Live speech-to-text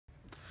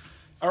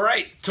All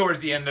right, towards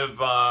the end of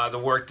the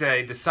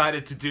workday,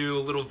 decided to do a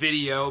little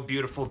video.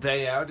 Beautiful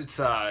day out. It's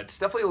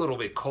definitely a little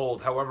bit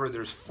cold. However,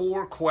 there's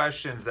 4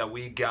 questions that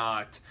we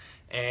got,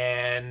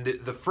 and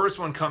the first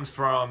one comes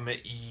from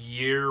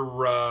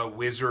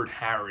Wizard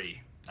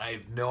Harry. I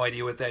have no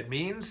idea what that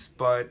means,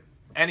 but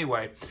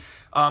anyway.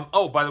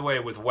 Oh, by the way,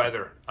 with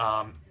weather,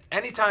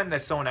 anytime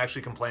that someone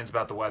actually complains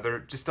about the weather,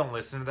 just don't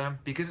listen to them,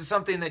 because it's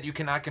something that you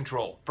cannot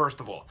control, first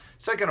of all.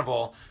 Second of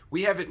all,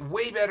 we have it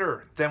way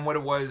better than what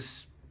it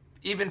was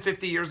even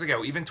 50 years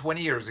ago, even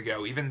 20 years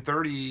ago, even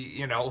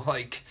 30,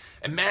 like,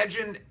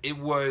 imagine it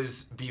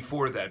was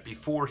before that,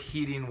 before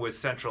heating was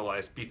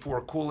centralized, before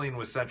cooling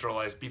was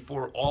centralized,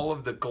 before all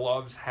of the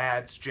gloves,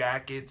 hats,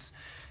 jackets,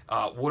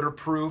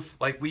 waterproof.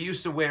 Like, we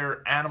used to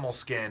wear animal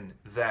skin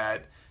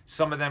that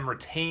some of them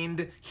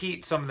retained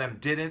heat, some of them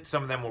didn't,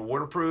 some of them were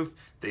waterproof,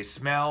 they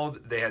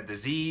smelled, they had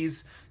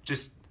disease.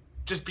 Just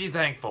be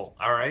thankful,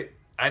 all right?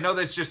 I know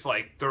that's just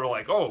like, they're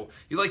like, oh,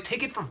 you like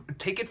take it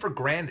for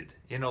granted,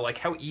 like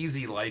how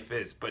easy life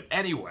is. But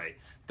anyway,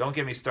 don't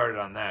get me started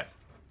on that.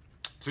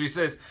 So he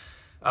says,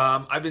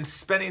 I've been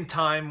spending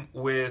time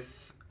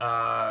with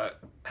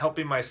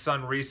helping my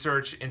son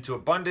research into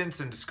abundance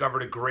and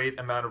discovered a great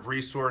amount of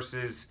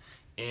resources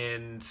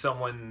in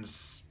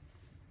someone's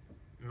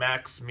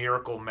Max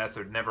Miracle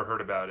Method. Never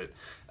heard about it.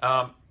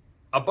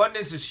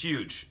 Abundance is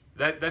huge.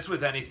 That's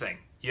with anything.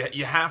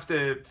 You have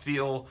to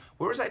feel,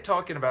 where was I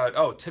talking about?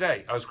 Oh,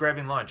 today, I was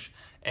grabbing lunch,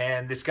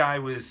 and this guy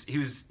was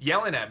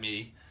yelling at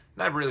me,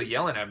 not really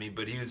yelling at me,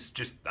 but he was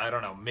just, I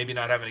don't know, maybe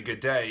not having a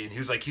good day, and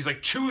he's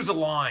like, choose a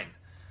line.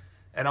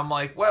 And I'm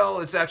like,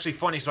 well, it's actually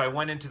funny, so I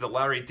went into the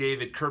Larry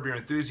David Curb Your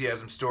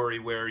Enthusiasm story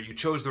where you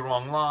chose the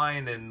wrong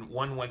line, and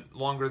one went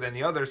longer than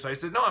the other, so I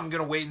said, no, I'm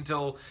going to wait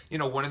until,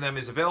 one of them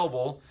is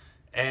available,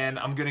 and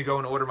I'm going to go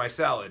and order my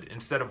salad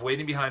instead of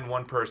waiting behind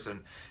one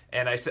person.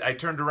 And I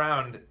turned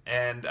around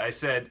and I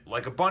said,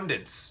 like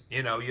abundance,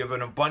 you have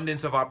an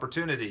abundance of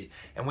opportunity.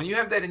 And when you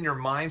have that in your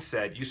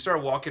mindset, you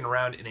start walking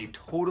around in a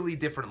totally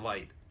different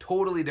light,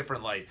 totally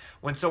different light.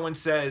 When someone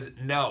says,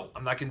 no,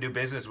 I'm not going to do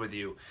business with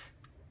you,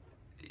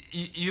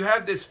 you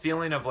have this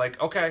feeling of like,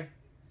 okay,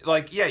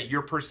 like, yeah,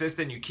 you're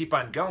persistent, you keep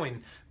on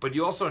going, but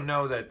you also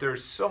know that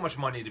there's so much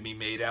money to be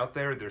made out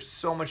there. There's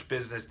so much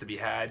business to be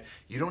had.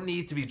 You don't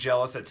need to be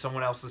jealous at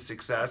someone else's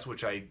success,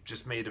 which I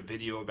just made a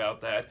video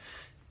about that.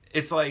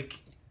 It's like,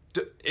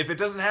 if it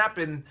doesn't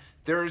happen,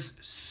 there's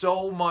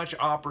so much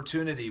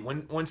opportunity.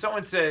 When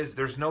someone says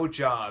there's no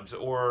jobs,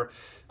 or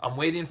I'm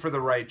waiting for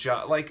the right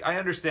job, like, I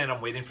understand I'm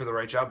waiting for the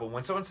right job, but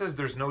when someone says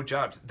there's no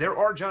jobs, there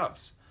are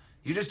jobs.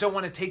 You just don't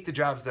want to take the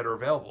jobs that are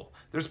available.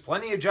 There's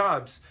plenty of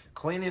jobs,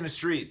 cleaning a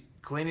street,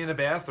 cleaning a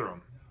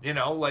bathroom,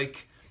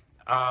 like,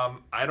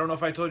 I don't know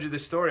if I told you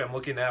this story. I'm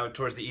looking out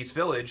towards the East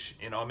Village.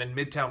 I'm in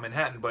Midtown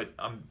Manhattan, but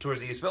I'm towards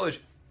the East Village.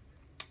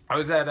 I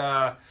was at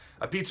a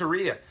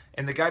pizzeria,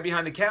 and the guy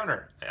behind the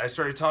counter, I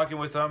started talking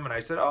with him, and I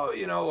said, oh,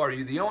 are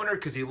you the owner?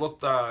 Because he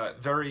looked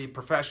very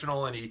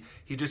professional, and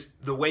he just,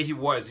 the way he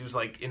was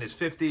like in his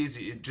 50s.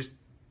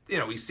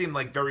 He seemed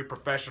like very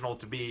professional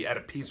to be at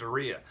a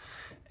pizzeria.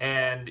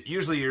 And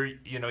usually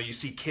you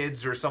see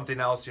kids or something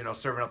else,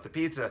 serving up the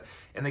pizza.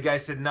 And the guy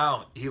said,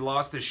 no, he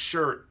lost his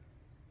shirt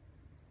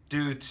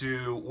due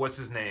to, what's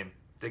his name?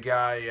 The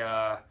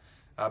guy,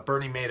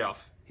 Bernie Madoff.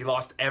 He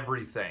lost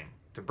everything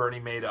to Bernie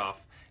Madoff.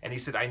 And he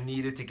said, I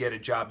needed to get a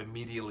job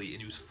immediately.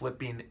 And he was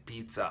flipping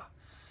pizza.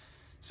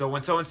 So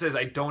when someone says,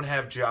 I don't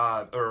have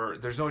job, or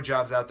there's no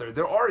jobs out there,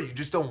 there are, you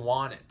just don't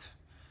want it.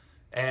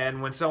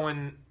 And when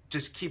someone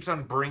just keeps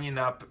on bringing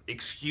up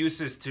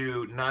excuses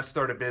to not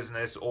start a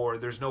business, or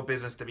there's no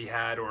business to be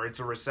had, or it's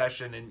a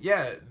recession, and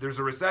yeah, there's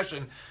a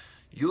recession.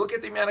 You look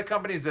at the amount of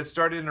companies that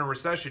started in a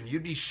recession,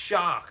 you'd be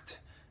shocked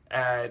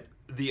at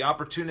the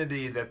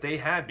opportunity that they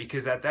had,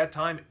 because at that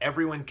time,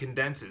 everyone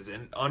condenses,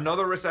 and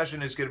another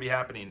recession is going to be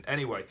happening.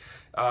 Anyway,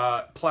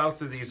 plow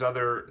through these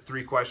other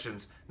 3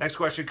 questions. Next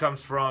question comes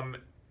from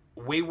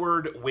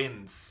Wayward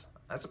Winds.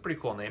 That's a pretty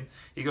cool name.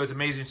 He goes,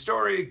 amazing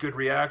story, good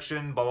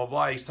reaction, blah, blah,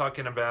 blah. He's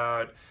talking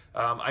about,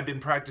 I've been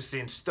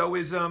practicing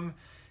Stoicism,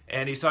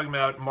 and he's talking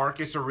about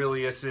Marcus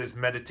Aurelius's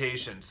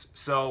meditations.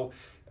 So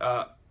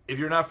if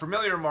you're not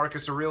familiar,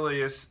 Marcus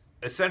Aurelius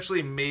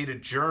essentially made a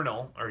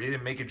journal, or he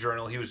didn't make a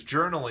journal, he was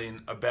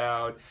journaling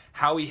about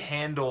how he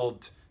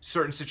handled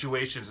certain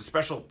situations,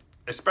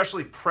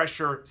 especially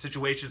pressure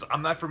situations.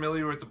 I'm not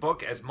familiar with the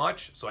book as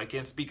much, so I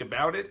can't speak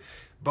about it,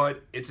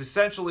 but it's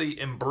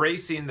essentially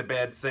embracing the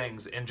bad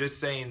things and just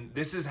saying,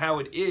 this is how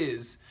it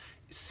is,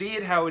 see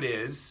it how it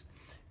is,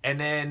 and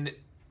then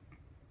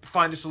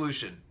find a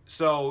solution.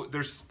 So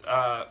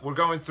we're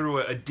going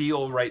through a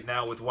deal right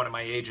now with one of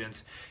my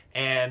agents,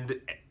 and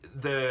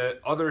the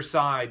other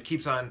side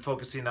keeps on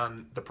focusing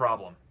on the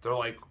problem. They're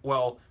like,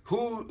 well,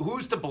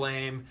 who's to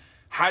blame?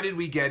 How did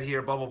we get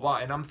here? Blah, blah, blah.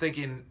 And I'm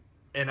thinking,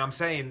 and I'm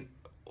saying,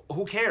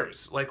 who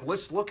cares? Like,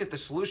 let's look at the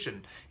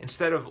solution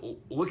instead of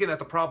looking at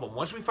the problem.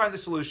 Once we find the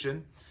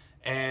solution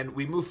and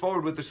we move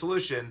forward with the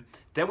solution,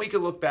 then we can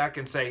look back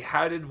and say,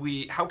 how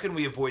can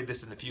we avoid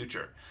this in the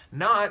future?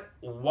 Not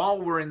while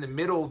we're in the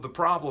middle of the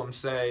problem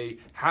say,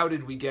 how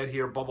did we get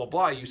here, blah, blah,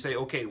 blah. You say,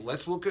 okay,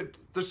 let's look at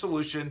the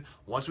solution.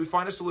 Once we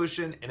find a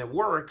solution and it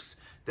works,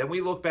 then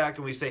we look back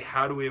and we say,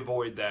 how do we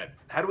avoid that?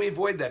 How do we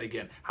avoid that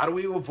again? How do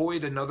we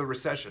avoid another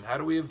recession? How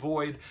do we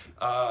avoid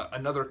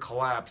another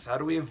collapse? How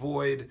do we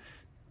avoid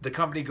the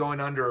company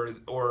going under,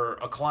 or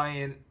a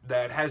client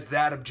that has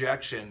that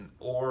objection,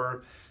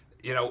 or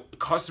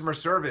customer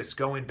service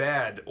going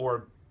bad,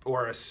 or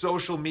a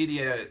social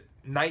media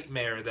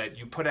nightmare that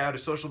you put out a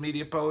social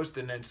media post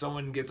and then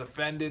someone gets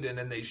offended and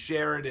then they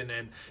share it, and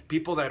then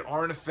people that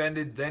aren't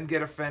offended then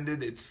get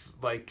offended. It's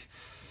like,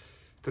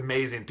 it's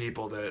amazing,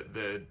 people,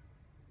 the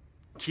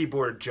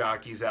keyboard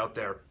jockeys out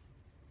there.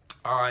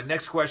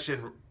 Next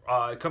question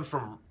comes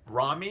from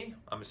Rami.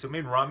 I'm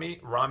assuming Rami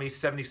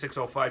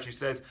 7605. She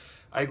says,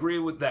 I agree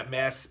with that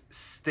mass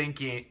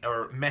thinking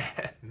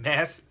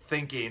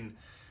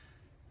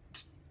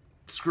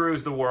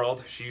screws the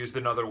world. She used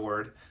another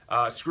word.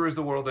 Screws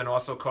the world and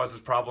also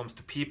causes problems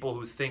to people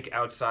who think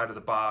outside of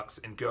the box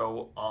and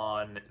go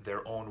on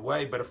their own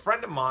way. But a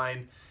friend of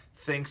mine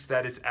thinks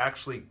that it's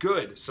actually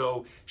good.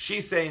 So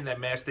she's saying that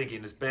mass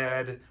thinking is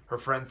bad. Her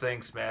friend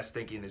thinks mass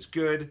thinking is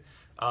good.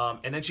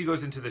 And then she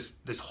goes into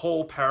this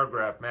whole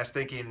paragraph. Mass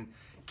thinking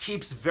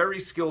keeps very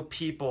skilled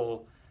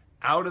people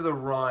out of the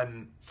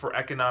run for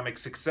economic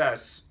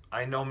success.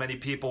 I know many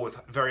people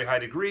with very high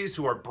degrees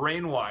who are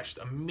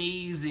brainwashed.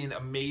 Amazing,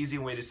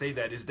 amazing way to say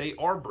that is they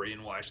are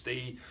brainwashed.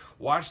 They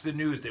watch the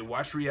news, they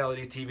watch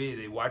reality TV,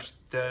 they watch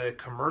the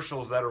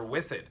commercials that are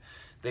with it.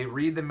 They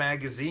read the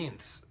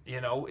magazines.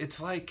 It's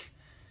like,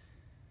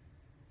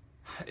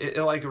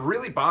 it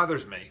really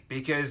bothers me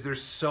because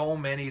there's so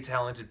many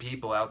talented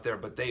people out there,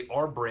 but they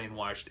are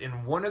brainwashed.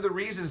 And one of the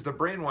reasons they're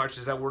brainwashed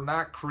is that we're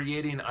not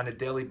creating on a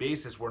daily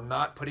basis. We're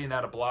not putting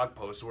out a blog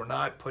post. We're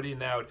not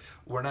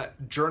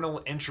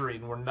journal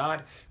entering. We're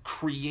not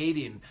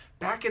creating.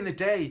 Back in the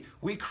day,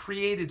 we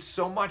created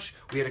so much.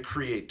 We had to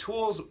create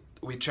tools.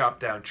 We chopped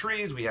down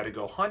trees. We had to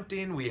go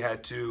hunting. We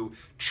had to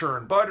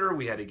churn butter.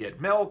 We had to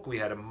get milk. We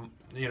had to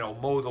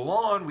mow the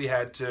lawn. We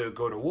had to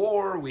go to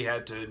war. We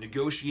had to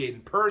negotiate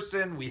in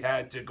person. We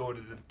had to go to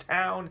the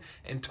town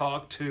and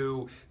talk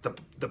to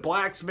the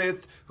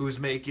blacksmith who's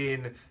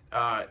making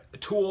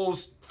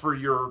tools for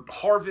your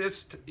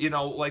harvest.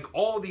 Like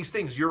all these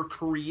things. You're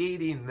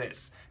creating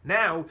this.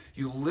 Now,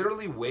 you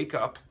literally wake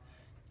up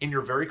in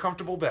your very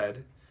comfortable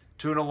bed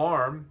to an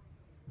alarm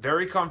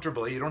very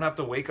comfortably. You don't have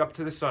to wake up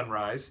to the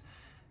sunrise.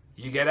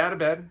 You get out of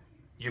bed.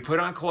 You put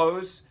on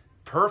clothes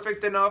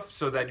perfect enough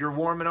so that you're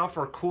warm enough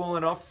or cool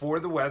enough for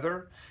the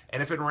weather.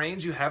 And if it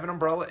rains, you have an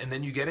umbrella, and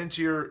then you get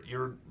into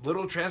your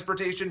little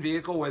transportation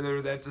vehicle,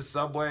 whether that's a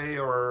subway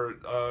or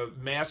a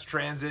mass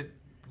transit,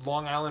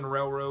 Long Island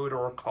Railroad,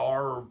 or a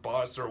car or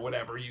bus or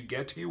whatever. You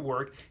get to your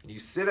work and you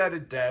sit at a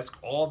desk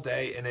all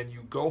day, and then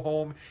you go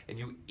home and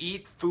you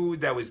eat food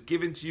that was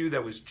given to you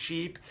that was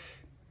cheap.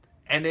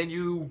 And then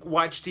you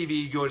watch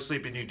TV, you go to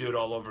sleep, and you do it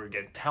all over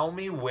again. Tell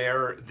me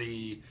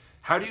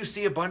how do you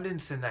see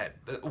abundance in that?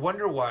 I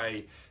wonder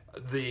why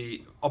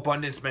the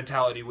abundance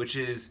mentality, which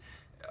is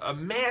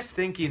mass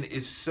thinking,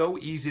 is so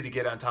easy to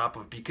get on top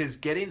of, because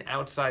getting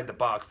outside the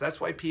box, that's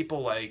why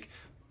people, like,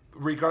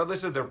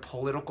 regardless of their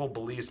political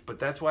beliefs, but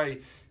that's why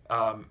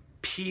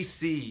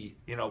PC,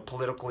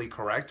 politically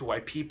correct, why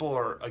people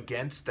are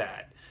against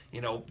that.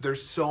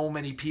 There's so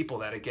many people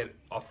that get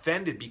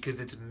offended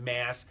because it's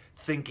mass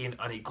thinking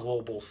on a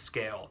global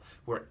scale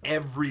where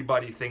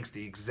everybody thinks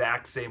the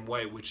exact same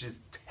way, which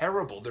is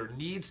terrible. There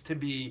needs to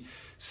be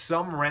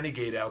some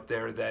renegade out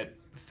there that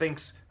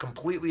thinks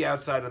completely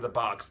outside of the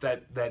box,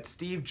 that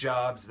Steve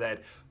Jobs,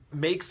 that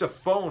makes a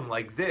phone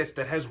like this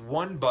that has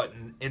one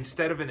button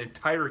instead of an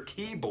entire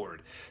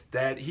keyboard,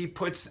 that he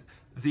puts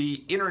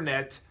the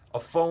internet, a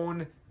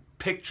phone,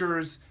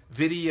 pictures,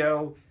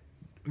 video,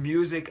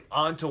 music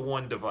onto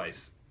one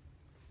device.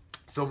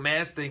 So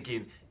mass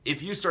thinking,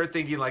 if you start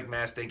thinking like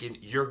mass thinking,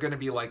 you're going to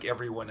be like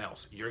everyone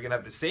else. You're going to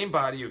have the same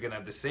body, you're going to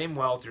have the same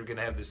wealth, you're going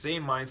to have the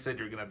same mindset,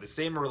 you're going to have the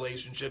same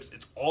relationships.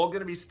 It's all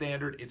going to be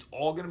standard, it's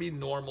all going to be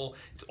normal,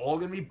 it's all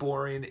going to be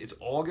boring, it's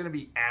all going to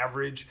be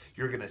average.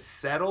 You're going to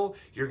settle,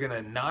 you're going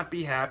to not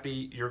be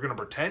happy, you're going to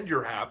pretend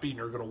you're happy, and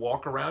you're going to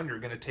walk around, you're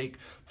going to take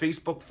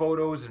Facebook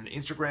photos and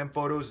Instagram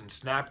photos and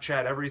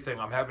Snapchat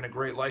everything. I'm having a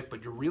great life,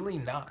 but you're really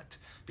not,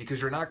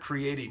 because you're not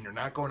creating, you're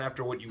not going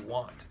after what you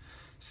want.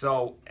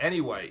 So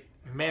anyway,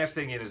 mass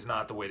thinking is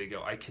not the way to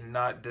go. I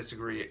cannot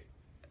disagree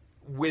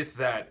with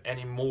that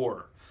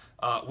anymore.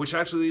 Which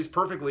actually leads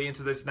perfectly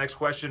into this next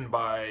question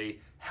by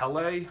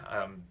Hele.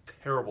 I'm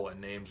terrible at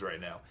names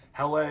right now.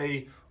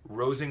 Hele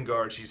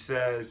Rosengard. She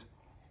says,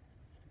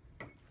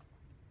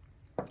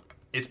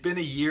 it's been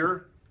a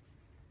year.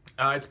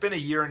 It's been a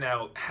year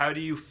now. How do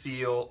you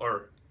feel,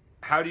 or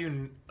how do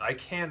you, I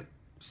can't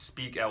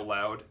speak out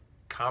loud,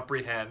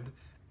 comprehend,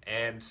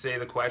 and say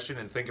the question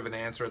and think of an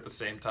answer at the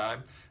same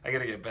time. I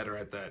gotta get better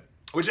at that.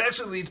 Which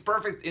actually leads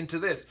perfect into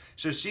this.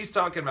 So she's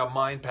talking about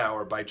Mind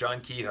Power by John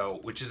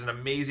Kehoe, which is an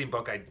amazing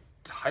book. I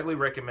highly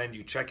recommend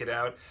you check it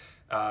out.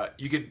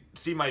 You could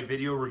see my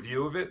video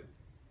review of it.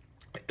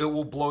 It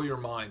will blow your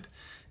mind.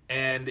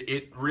 And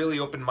it really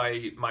opened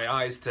my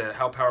eyes to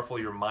how powerful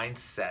your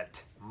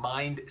mindset,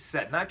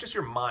 not just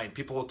your mind.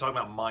 People will talk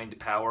about mind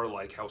power,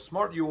 like how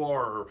smart you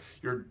are or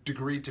your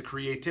degree to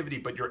creativity,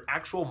 but your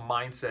actual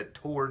mindset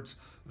towards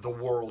the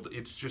world.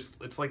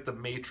 It's like the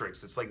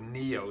Matrix. It's like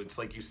Neo. It's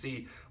like you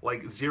see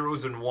like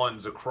zeros and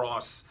ones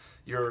across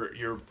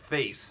your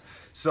face.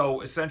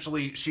 So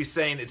essentially she's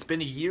saying it's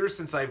been a year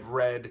since I've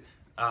read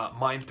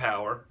Mind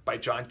Power by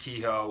John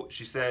Kehoe.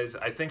 She says,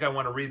 I think I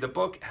want to read the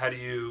book. How do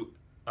you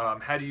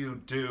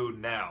do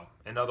now?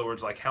 In other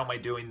words, like, how am I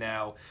doing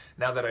now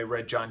that I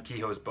read John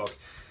Kehoe's book?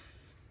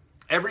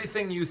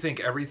 Everything you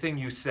think, everything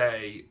you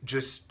say,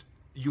 just,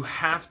 you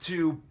have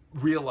to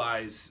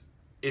realize,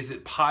 is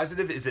it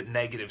positive, is it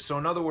negative? So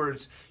in other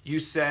words, you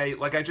say,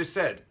 like I just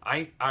said,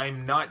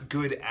 I'm not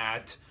good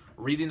at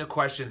reading a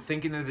question,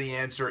 thinking of the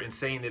answer, and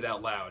saying it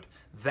out loud.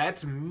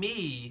 That's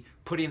me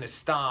putting a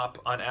stop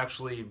on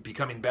actually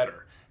becoming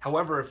better.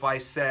 However, if I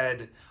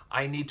said,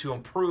 I need to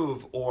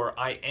improve, or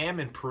I am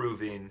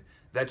improving,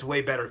 that's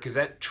way better, because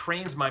that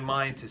trains my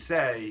mind to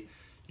say,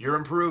 you're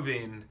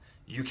improving,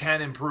 you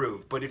can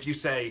improve. But if you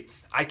say,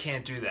 I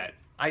can't do that,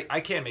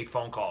 I can't make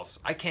phone calls,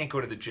 I can't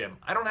go to the gym,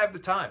 I don't have the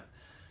time,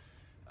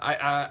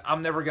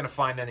 I'm never going to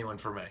find anyone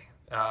for me.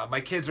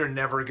 My kids are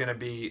never going to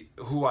be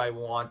who I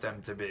want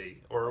them to be,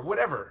 or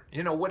whatever,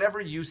 whatever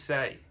you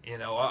say,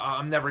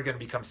 I'm never going to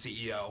become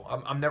CEO.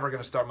 I'm never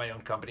going to start my own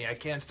company. I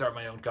can't start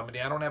my own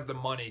company. I don't have the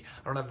money.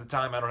 I don't have the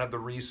time. I don't have the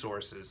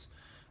resources.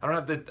 I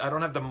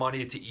don't have the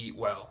money to eat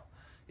well.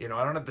 I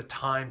don't have the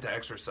time to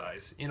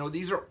exercise.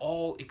 These are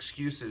all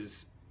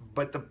excuses,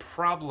 but the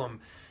problem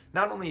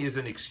not only is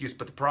an excuse,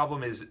 but the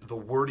problem is the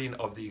wording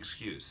of the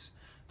excuse.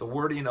 The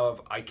wording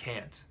of, I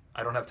can't.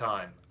 I don't have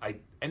time.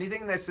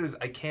 Anything that says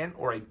I can't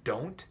or I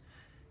don't,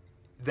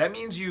 that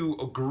means you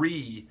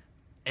agree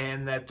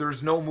and that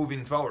there's no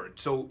moving forward.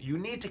 So you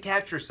need to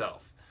catch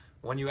yourself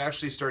when you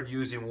actually start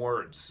using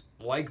words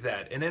like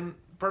that. And then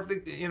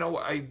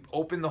I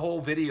opened the whole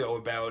video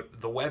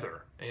about the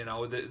weather.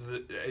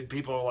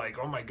 People are like,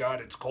 oh my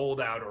God, it's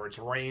cold out, or it's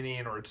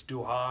raining, or it's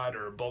too hot,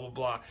 or blah, blah,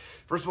 blah.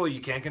 First of all,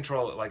 you can't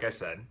control it, like I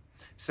said.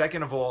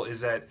 Second of all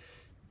is that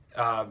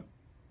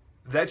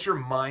that's your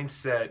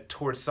mindset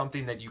towards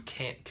something that you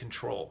can't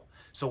control.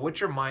 So what's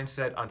your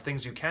mindset on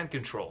things you can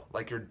control,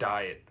 like your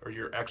diet, or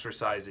your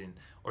exercising,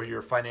 or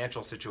your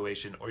financial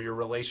situation, or your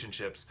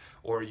relationships,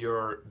 or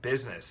your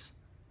business?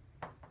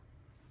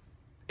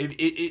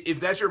 If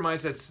that's your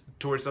mindset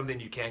towards something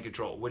you can't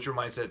control, what's your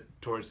mindset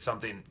towards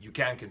something you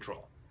can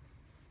control?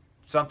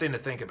 Something to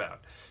think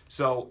about.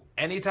 So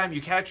anytime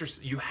you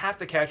have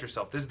to catch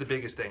yourself. This is the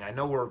biggest thing. I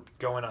know we're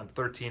going on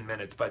 13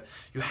 minutes, but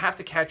you have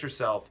to catch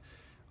yourself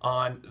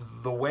on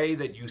the way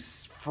that you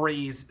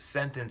phrase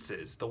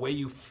sentences, the way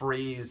you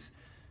phrase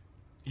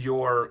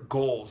your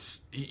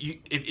goals.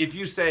 If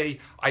you say,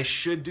 I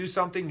should do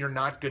something, you're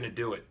not going to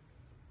do it.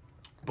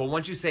 But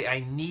once you say, I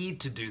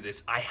need to do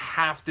this, I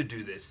have to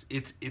do this,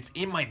 it's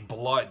in my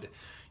blood,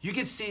 you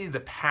can see the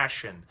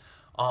passion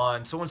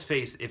on someone's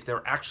face if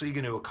they're actually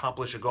going to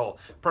accomplish a goal.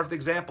 Perfect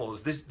example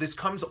is this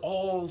comes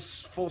all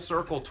full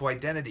circle to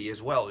identity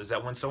as well, is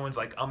that when someone's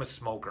like, I'm a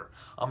smoker,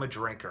 I'm a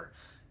drinker,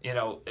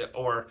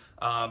 or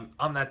I'm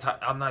not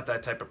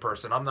that type of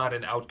person. I'm not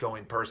an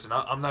outgoing person.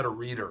 I'm not a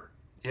reader.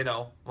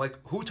 Like,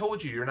 who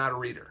told you you're not a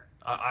reader?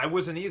 I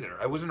wasn't either.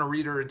 I wasn't a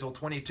reader until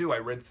 22. I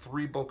read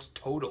 3 books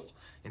total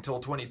until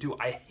 22.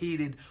 I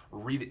hated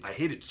reading. I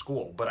hated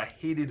school, but I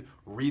hated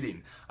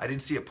reading. I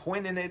didn't see a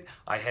point in it.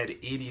 I had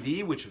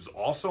ADD, which was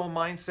also a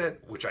mindset,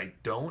 which I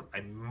don't.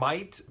 I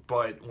might,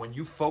 but when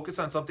you focus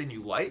on something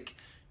you like,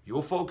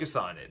 you'll focus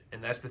on it.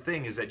 And that's the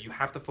thing, is that you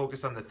have to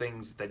focus on the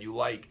things that you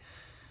like.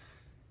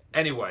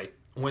 Anyway,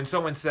 when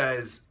someone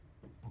says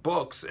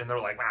books and they're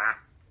like,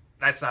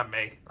 that's not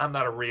me, I'm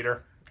not a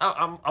reader,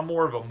 I'm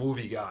more of a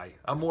movie guy,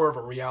 I'm more of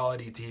a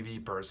reality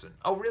TV person.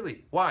 Oh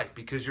really? Why?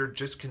 Because you're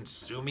just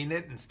consuming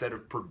it instead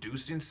of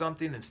producing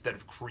something, instead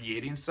of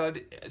creating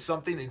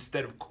something,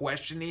 instead of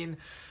questioning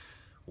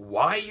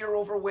why you're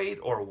overweight,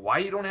 or why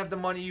you don't have the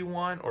money you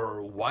want,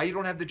 or why you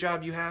don't have the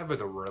job you have, or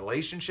the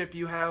relationship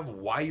you have,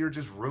 why you're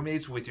just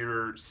roommates with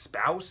your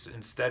spouse,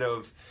 instead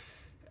of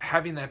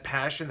having that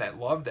passion, that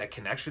love, that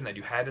connection that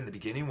you had in the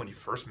beginning when you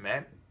first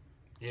met.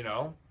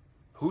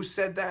 Who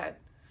said that?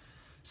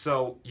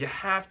 So you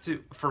have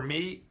to, for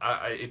me,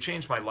 it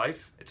changed my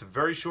life. It's a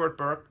very short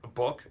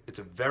book. It's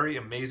a very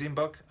amazing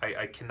book.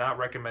 I cannot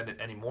recommend it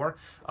anymore.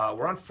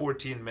 We're on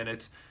 14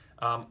 minutes.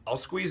 I'll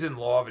squeeze in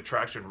Law of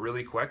Attraction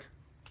really quick.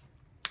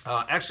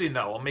 Actually,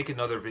 no, I'll make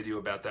another video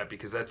about that,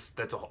 because that's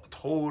a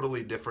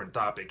totally different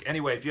topic.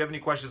 Anyway, if you have any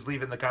questions,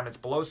 leave in the comments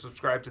below.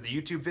 Subscribe to the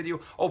YouTube video.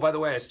 Oh, by the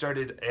way, I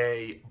started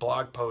a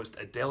blog post,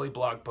 a daily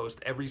blog post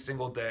every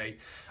single day.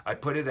 I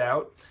put it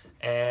out,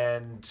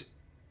 and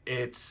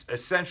it's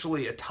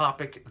essentially a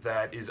topic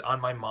that is on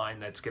my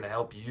mind that's going to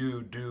help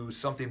you do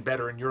something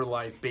better in your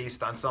life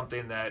based on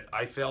something that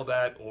I failed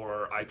at,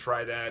 or I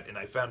tried at and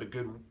I found a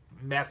good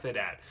method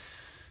at.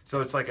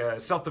 So it's like a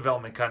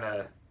self-development kind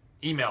of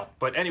email.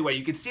 But anyway,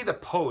 you can see the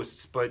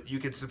posts, but you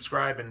can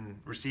subscribe and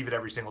receive it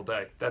every single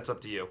day. That's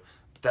up to you.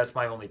 But that's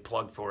my only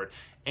plug for it.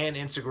 And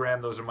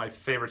Instagram, those are my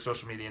favorite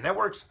social media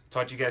networks.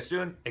 Talk to you guys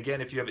soon.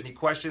 Again, if you have any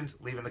questions,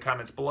 leave in the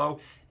comments below.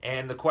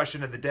 And the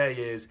question of the day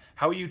is,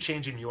 how are you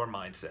changing your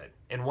mindset?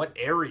 In what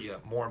area,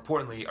 more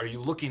importantly, are you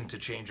looking to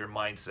change your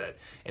mindset?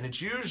 And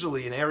it's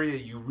usually an area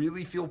you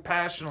really feel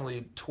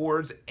passionately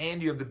towards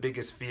and you have the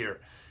biggest fear.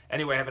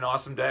 Anyway, have an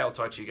awesome day. I'll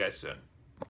talk to you guys soon.